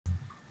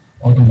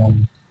Oh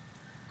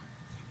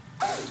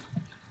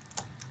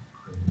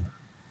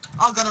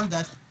god, I'm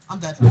dead. I'm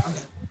dead. I'm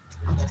dead.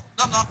 I'm dead.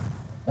 No, I'm not.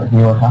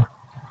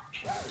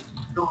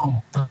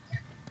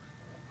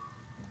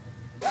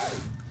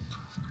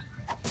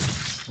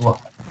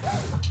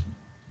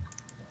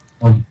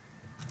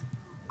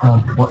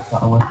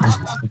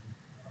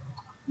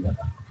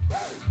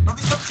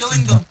 Robbie, stop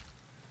killing them.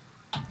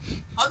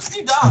 How did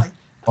you die?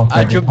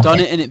 I jumped on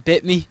it and it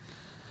bit me.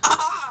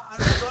 Ah,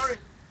 I'm sorry.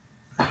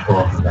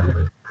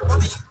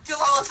 Robbie, you kill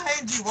all the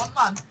time. Do you want,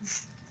 man?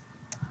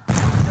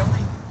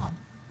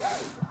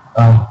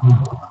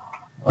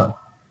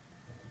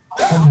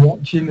 I'm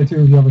watching the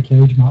two of you have a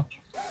cage match.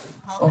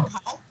 How?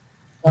 How?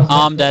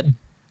 I'm dead.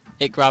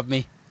 It grabbed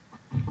me.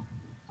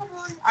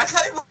 I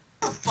can't even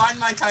find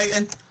my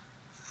Titan.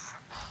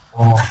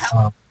 What the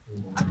hell?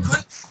 I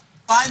couldn't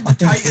find I the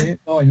can see Titan. it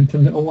though, it's a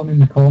little one in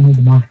the corner of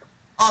the map.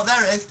 Oh,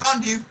 there it is.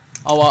 Found you.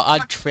 Oh, well,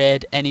 I'd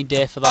trade any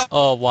day for that.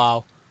 Oh,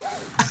 wow.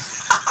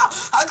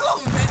 I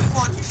got a mini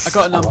one. You I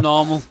got an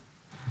abnormal.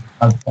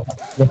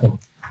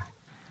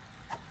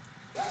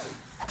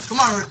 Come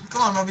on,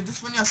 Robbie.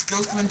 Just when your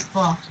skills come into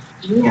play.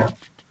 You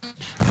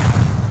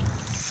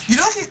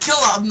know if you kill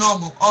that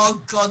abnormal,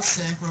 oh God's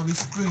sake, Robbie,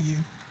 screw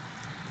you.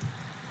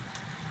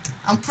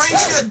 I'm pretty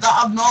sure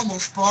that abnormal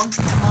spawned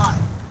into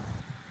mine.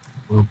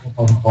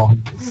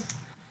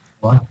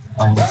 Oh,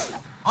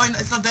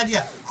 it's not dead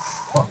yet.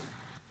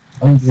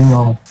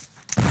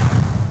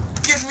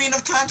 Gives me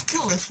enough time to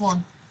kill this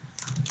one.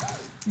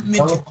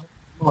 Midget.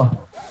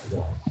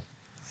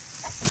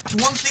 It's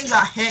one thing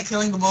that I hate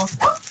killing the most.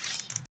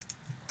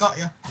 Got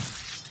ya.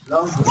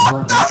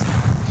 What the?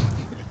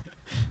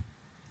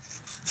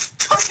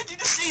 Did you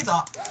just see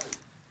that?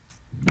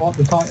 What,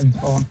 the Titan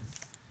spawn?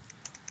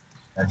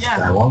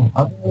 Yeah.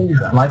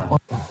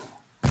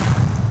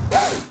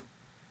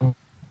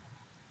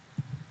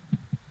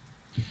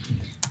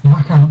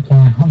 I can't play,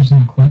 I'm just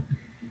gonna quit.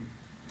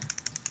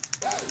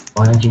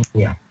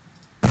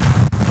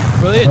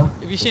 Brilliant.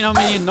 Have you seen how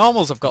many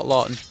normals I've got,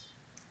 Lawton?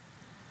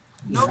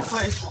 No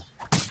place.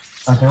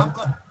 I've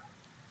got...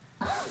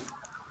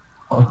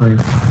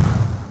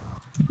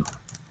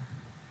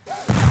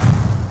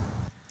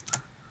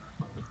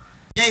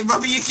 Yeah,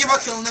 Robbie, you keep on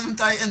killing them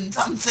Titans.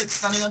 I'm 6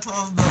 standing on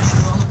top of the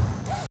building.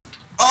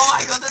 Oh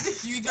my god, there's a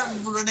huge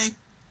one running.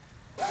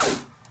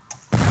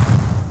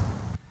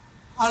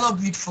 Hello,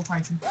 beautiful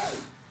Titan.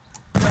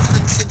 You have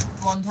like 6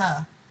 blonde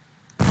hair.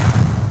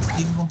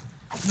 Beautiful.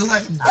 You look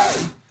like a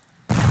nasty.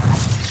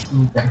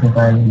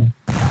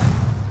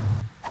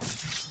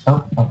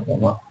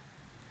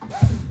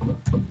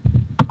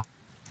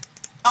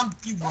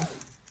 You won.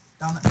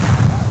 Damn it.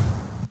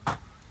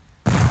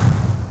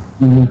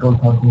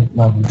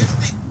 This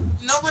thing,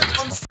 you know when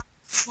on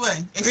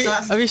swing, it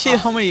starts... Have you seen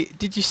how many?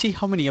 Did you see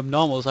how many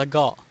abnormals I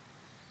got?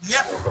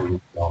 Yep. How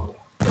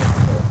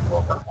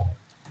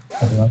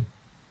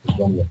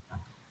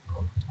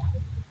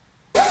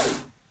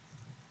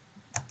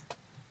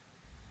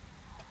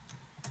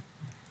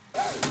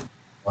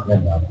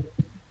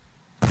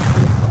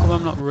come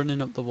I'm not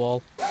running up the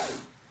wall?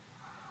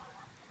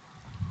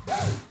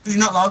 You're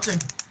not allowed to.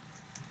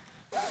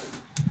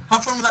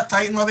 Have fun with that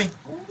Titan, Robbie.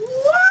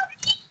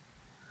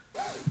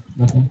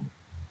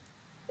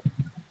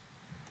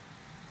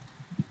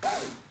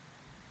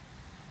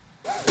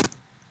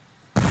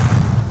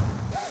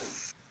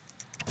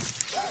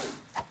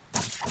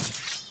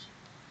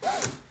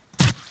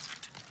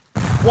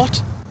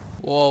 What?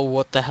 Whoa,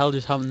 what the hell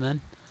just happened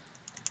then?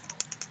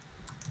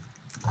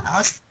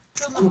 I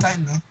still enough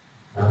time though.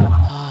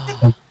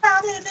 Ah,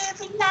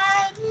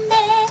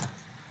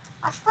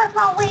 I spread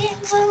my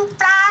wings and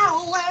fly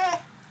away.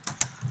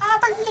 I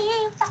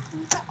believe I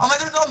can fly. Oh my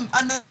god, there's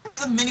another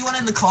mini one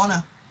in the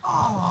corner.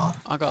 Oh.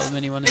 I got the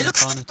mini one in the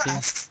corner too.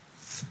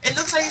 It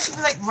looks like it should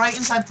be like right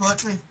inside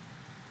poetry.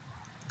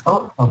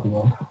 Oh my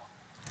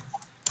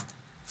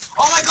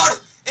god!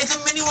 It's a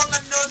mini one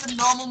that knows the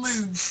normal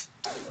moves.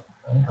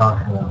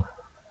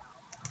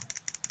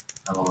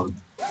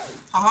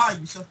 Haha,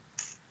 you sir.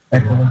 Oh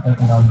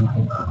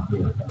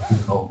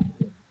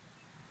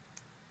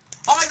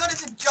my god,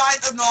 it's a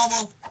giant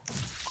abnormal.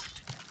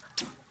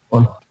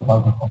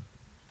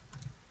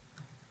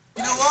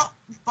 You know what?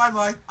 Bye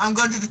bye. I'm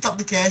going to the top of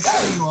the cage.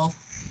 Screw you all.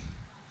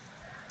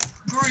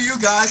 Screw you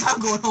guys, I'm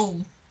going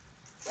home.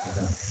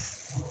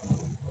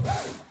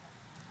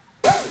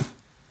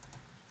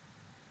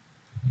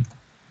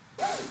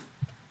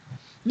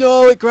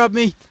 No, it grabbed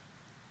me.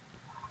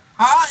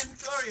 Hi, I'm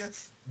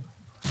curious.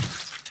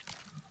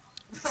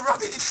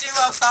 Robbie, did you see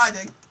where I was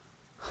hiding?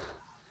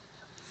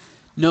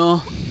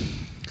 No.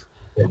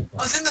 I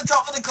was in the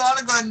top of the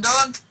corner going,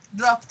 don't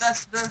drop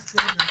that dirt.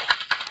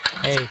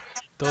 Hey,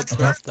 don't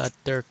drop that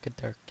dirk.